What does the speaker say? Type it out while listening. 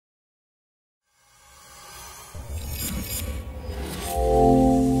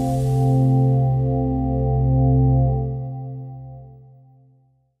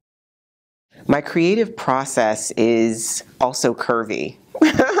My creative process is also curvy.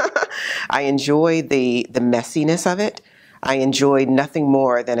 I enjoy the messiness of it. I enjoy nothing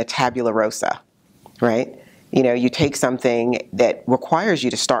more than a tabula rasa, right? You know, you take something that requires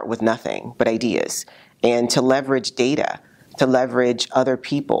you to start with nothing but ideas and to leverage data, to leverage other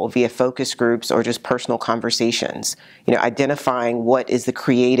people via focus groups or just personal conversations. You know, identifying what is the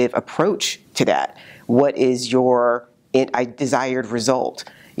creative approach to that. What is your desired result?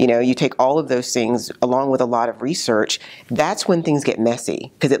 You know, you take all of those things along with a lot of research. That's when things get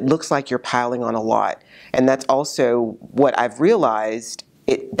messy because it looks like you're piling on a lot. And that's also what I've realized,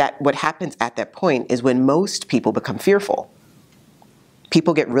 that what happens at that point is when most people become fearful.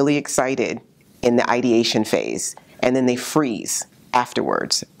 People get really excited in the ideation phase and then they freeze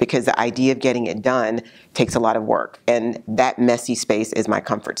afterwards because the idea of getting it done takes a lot of work. And that messy space is my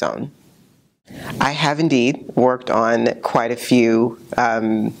comfort zone. I have indeed worked on quite a few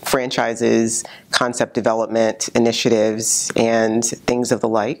franchises, concept development initiatives, and things of the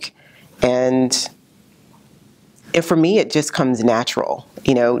like. And for me, it just comes natural.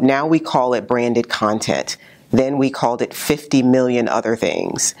 You know, now we call it branded content. Then we called it 50 million other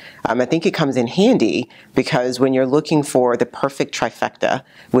things. I think it comes in handy because when you're looking for the perfect trifecta,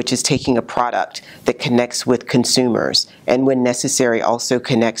 which is taking a product that connects with consumers and when necessary also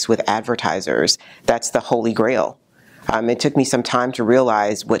connects with advertisers, that's the holy grail. It took me some time to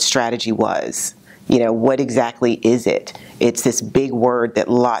realize what strategy was. You know, what exactly is it? It's this big word that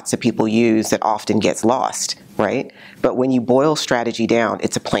lots of people use that often gets lost, right? But when you boil strategy down,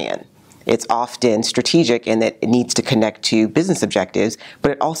 it's a plan. It's often strategic in that it needs to connect to business objectives, but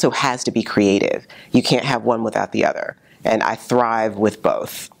it also has to be creative. You can't have one without the other. And I thrive with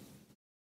both.